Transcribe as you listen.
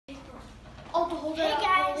Hey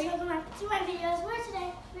guys, welcome back to my videos. We're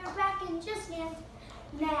back in Just Dance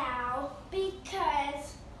now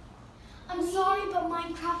because I'm sorry, but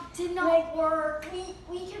Minecraft did not work.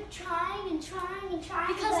 We kept trying and trying and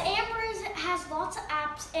trying because Amber has lots of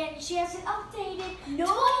apps and she hasn't updated.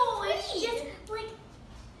 No, it's just like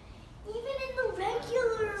even in the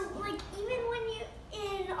regular, like even when you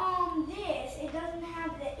in this, it doesn't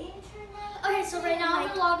have the internet. Okay, so right now I'm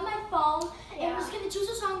gonna log my phone. Yeah. And I'm just gonna choose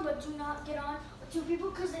a song, but do not get on with two people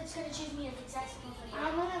because it's gonna choose me as the exact same video.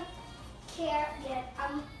 I'm gonna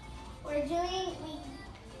we're doing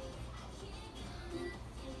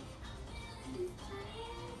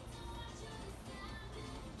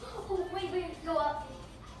Oh wait, go up.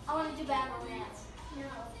 I wanna do Bad Romance. No,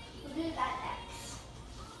 we'll do that next.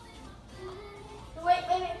 Wait,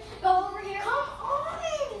 go over here.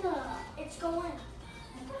 Come on! It's going.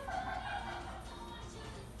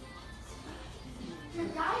 You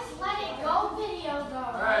guys let it go video though.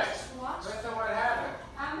 Alright, Just watch. listen what happened.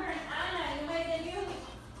 Amber and Anna, you made the view.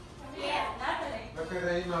 Yeah. Natalie. Look at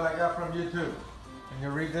the email I got from YouTube. Can you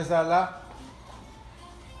read this out loud?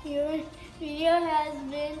 Your video has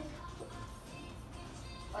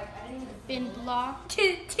Been blocked.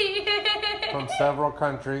 From several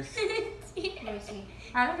countries.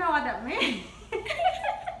 I don't know what that means.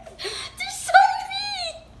 They're so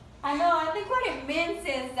mean. I know, I think what it means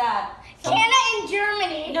is that... Canada and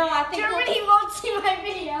Germany. No, I think Germany won't see my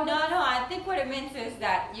video. No, I think what it means is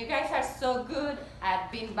that you guys are so good at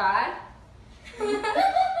being bad. Can I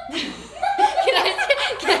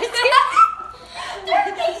see?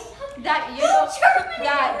 That you know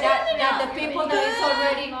that the people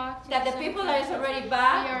that is already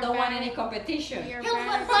bad don't want any competition. You Let me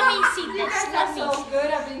see this. guys are so good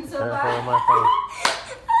at being so Careful with bad. my phone.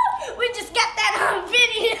 We just got that on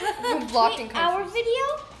video. We're blocked in Our countries. video?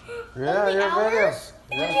 Yeah, Only your video. ours?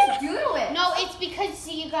 Yeah. Do it. No, it's because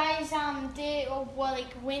you guys did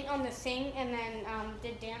went on the thing and then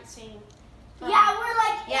did dancing. Yeah, we're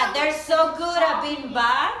like. Yeah, they're so good at being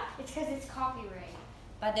bad, It's because it's copyright.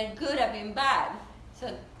 but they're good at being bad.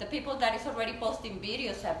 So the people that is already posting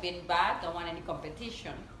videos have been bad, don't want any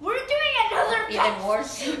competition. We're doing another. Even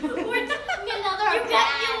worse. We're doing another.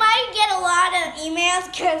 You might get a lot of emails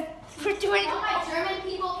because we're doing. my German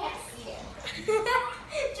people can't see it.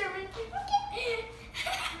 German people can.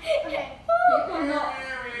 Okay. People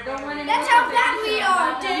don't want any That's how bad we competition.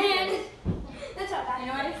 are, Dan. That's how bad. You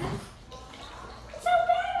know what it is? That's how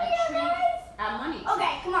bad we are, guys. Money.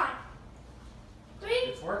 Okay, come on. 3,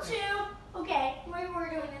 It's working. 2. Okay, we're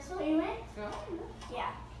doing this one. Are you in? Yeah.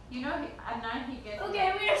 You know, at night he gets.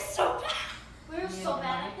 Okay, we are so bad. We're so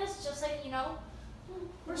bad at this, just like, we're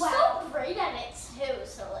Wow. so great at it too,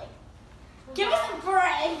 so like. Give us a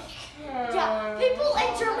break. Yeah, people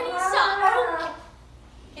in Germany suck.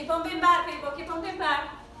 Keep on being bad, people. Keep on being bad.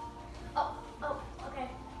 Oh, okay.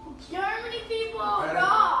 Germany people, Better-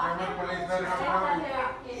 rock. German police better come out.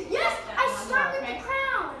 Yes, I start with the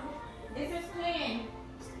crown. This is clean.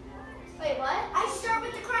 Wait, what? I start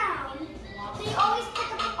with the crown. They always put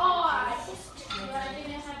the R.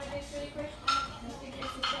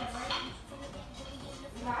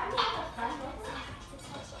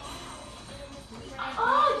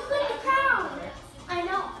 Oh, you got the crown. I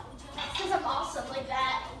know. Because I'm awesome like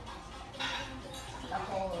that.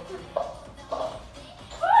 Oh, you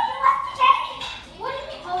left the game. What do you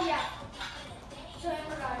mean? Oh, yeah. So I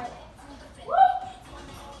forgot it. Woo!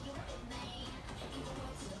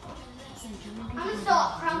 I'm gonna steal a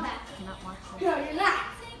crown back. No, you're not.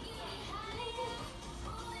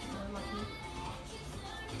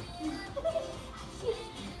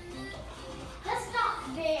 That's not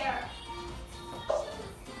fair.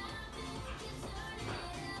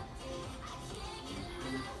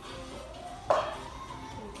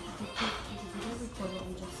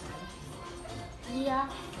 Yeah.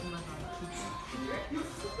 You're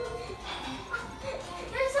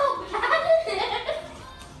so bad at it.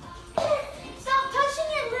 Stop touching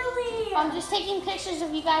it, Lily. I'm just taking pictures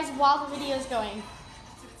of you guys while the video's going.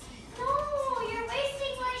 No, you're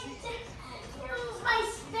wasting my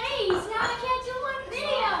space. Now I can't do my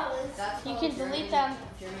videos. You can delete them.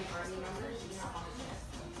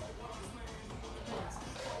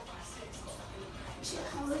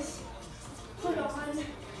 Put on.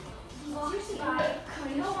 Blocked by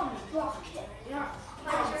kind of blocked it. No,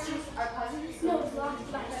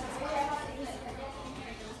 blocked by.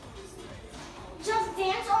 Just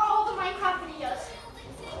Dance or all the Minecraft videos?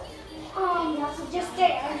 Just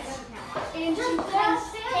Dance. And Just Dance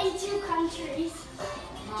in 2 countries.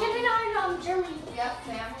 Canada and Germany. Yep,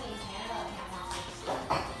 family in Canada.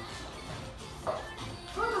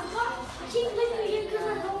 Oh my god, I keep leaving you because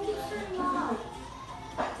my phone keeps turning off.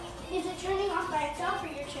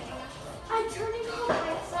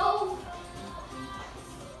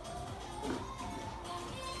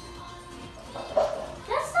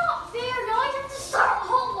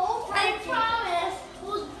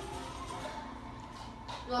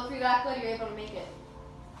 you act good, you're able to make it.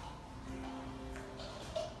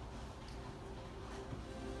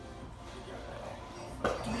 Do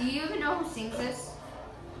you even know who sings this?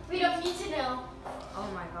 We don't need to know. Oh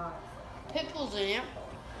my god. Pitbull's in it.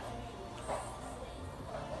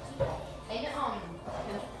 Ain't it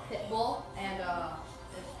Pitbull and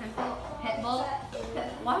Pitbull?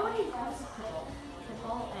 Why would he call this Pitbull?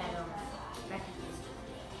 Pitbull and Becky.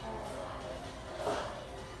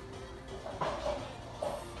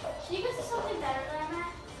 Can you go to something better than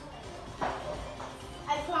that?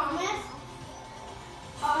 I promise.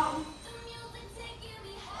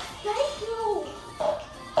 Thank you.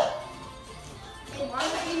 It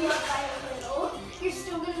might be up by a little. You're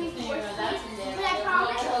still gonna be fourth. But I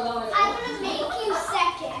promise I'm gonna make you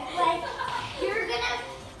second. Like you're gonna,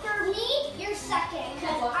 for me, you're second.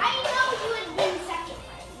 Cause I know you would have been second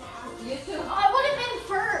right now. YouTube. I would have been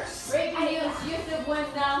first. Breaking news, YouTube went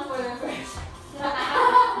down for the first.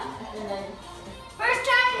 And then, First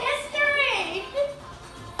time in history.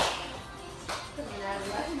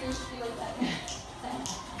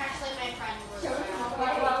 Actually, my friend was the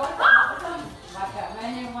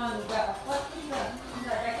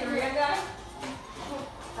Korean guy?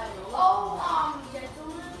 Oh,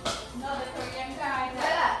 gentlemen. No, the Korean guy. The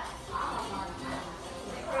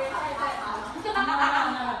Korean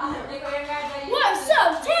guy that you We're so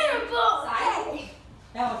terrible. Hey.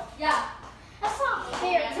 That was Yeah. That's not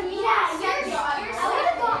fair to me. Yeah, I would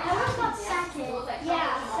have got second.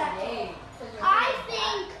 Yeah, second. I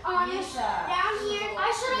think down here, I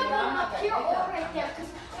should have gone up here or right there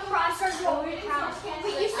because remember I started off with the crown.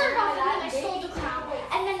 But you started off and then I stole the crown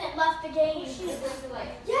and then it left the game.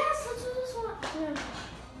 Yes, let's do this one.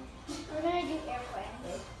 We're gonna do airplane.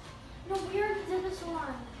 No, we already did this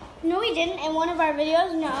one. No, we didn't. In one of our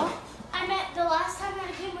videos, no. I meant the last time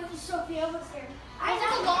I came with Sophia was here. I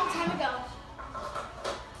know a long time ago.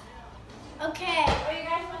 Okay. Oh, you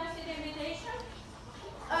guys want to see the invitation?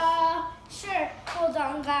 Sure. Hold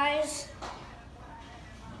on, guys.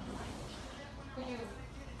 Could you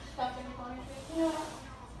stop the recording, please? No.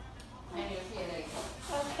 And you'll see it later.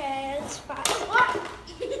 Okay, it's fine.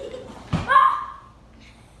 Ah!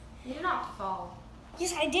 You did not fall.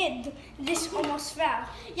 Yes, I did. This almost fell.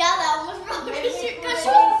 Yeah, that almost fell.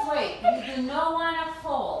 Wait, you do not want to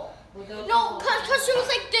fall. No, because she was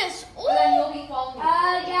like this. Then you'll be falling.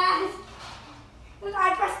 Guys.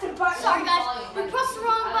 I pressed the button. Sorry, guys. We pressed the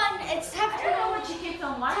wrong button. It's I don't know what she keeps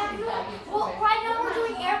on watching that. Well, right now we're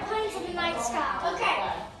doing airplanes in the night sky.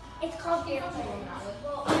 Okay. It's called airplane.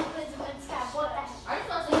 Well, airplanes in the night sky. What? I just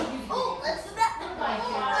want to say you. Oh, let's do that.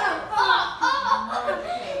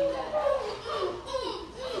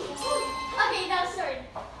 Okay, now start.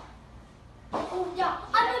 Oh, yeah.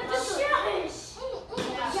 I'm a business.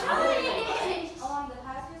 The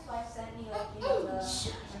pastor's wife sent me like the.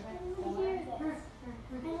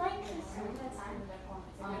 I like this.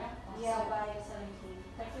 Yeah, by 17.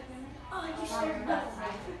 Oh, you started with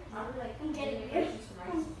I'm getting it.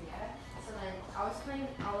 So then I was playing,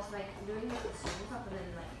 I was like doing like the student stuff and then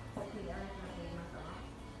like putting down like my game on my phone.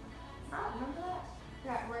 Remember that?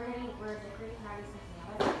 Yeah, we're decorating Maggie's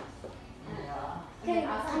together. Okay,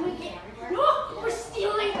 I'm gonna get. No, we're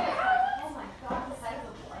stealing. Oh my god, the size of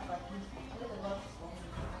the blood, like, I really love this one.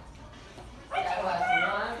 That was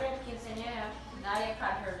 100 quinceañera. Nadia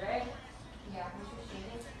cut her leg. Yeah, when she was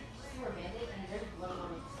shaving, she wore a band-aid and there's blood on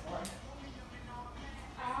the floor.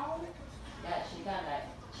 Ow. Yeah, she got like,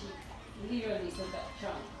 she literally took a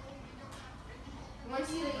chunk. You want to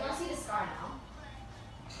see the scar now?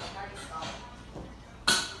 Maggie's scar.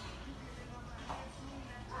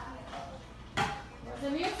 Where's the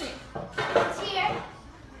music? It's here.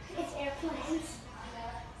 It's airplanes.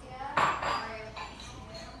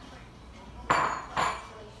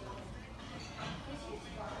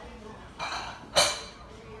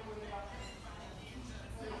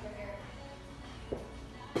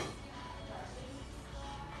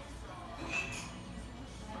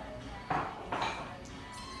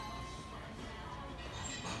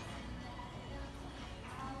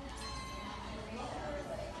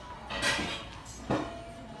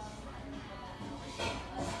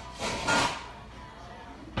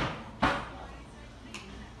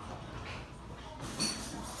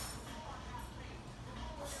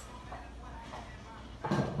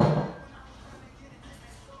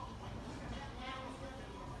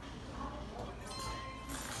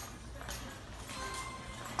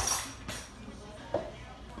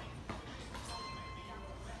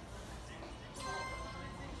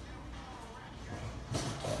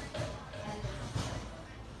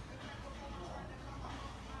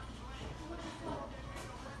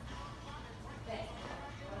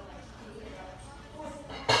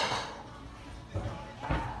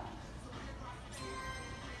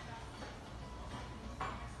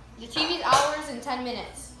 in 10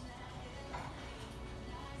 minutes.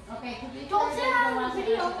 Okay, could you Don't say that on the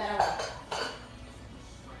video. That's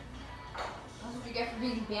what you get for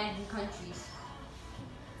being banned in countries.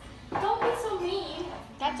 Don't be so mean.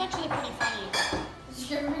 That's actually pretty funny. That's what you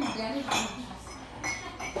get for being banned in countries.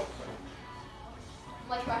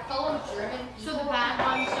 Like my fellow German people. So the bad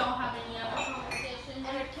ones don't have any other competition?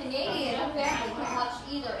 And a Canadian family can watch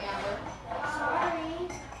either, Amber. Sorry.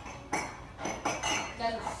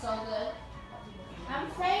 That is so good. I'm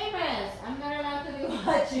famous. I'm not allowed to be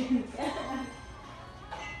watching.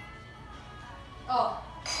 Oh,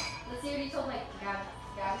 let's see what he told like Gabby,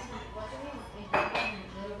 what's her name?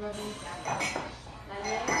 Little brother named Gabby.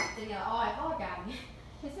 Danielle. Oh, I follow Gabby.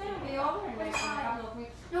 He's gonna be over in like a couple of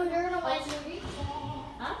weeks. No, you're gonna win.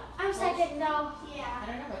 Huh? I'm second though. I Yeah.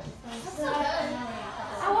 don't know what she's going to That's do. so good.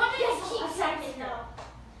 I wanted to keep second though.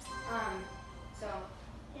 So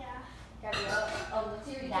Yeah. Gabriella. Oh, let's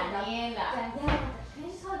see what he told Gabby. Daniela. Daniela. Can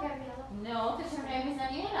you just call Gabriella? No, because her name is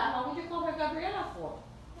Daniela. How would you call her Gabriela for?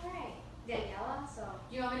 Alright. Daniela, so.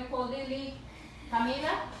 Do you want me to call Lily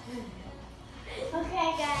Camila?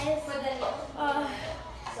 Okay, guys. But Daniela.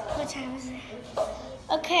 What time is it?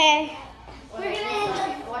 Okay. We're gonna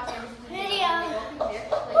end the video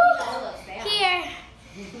Here.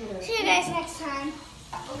 Here. See you guys next time.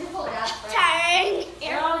 Tired. Tiring.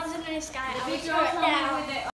 Everyone's in the sky. The I big was girl right now. with the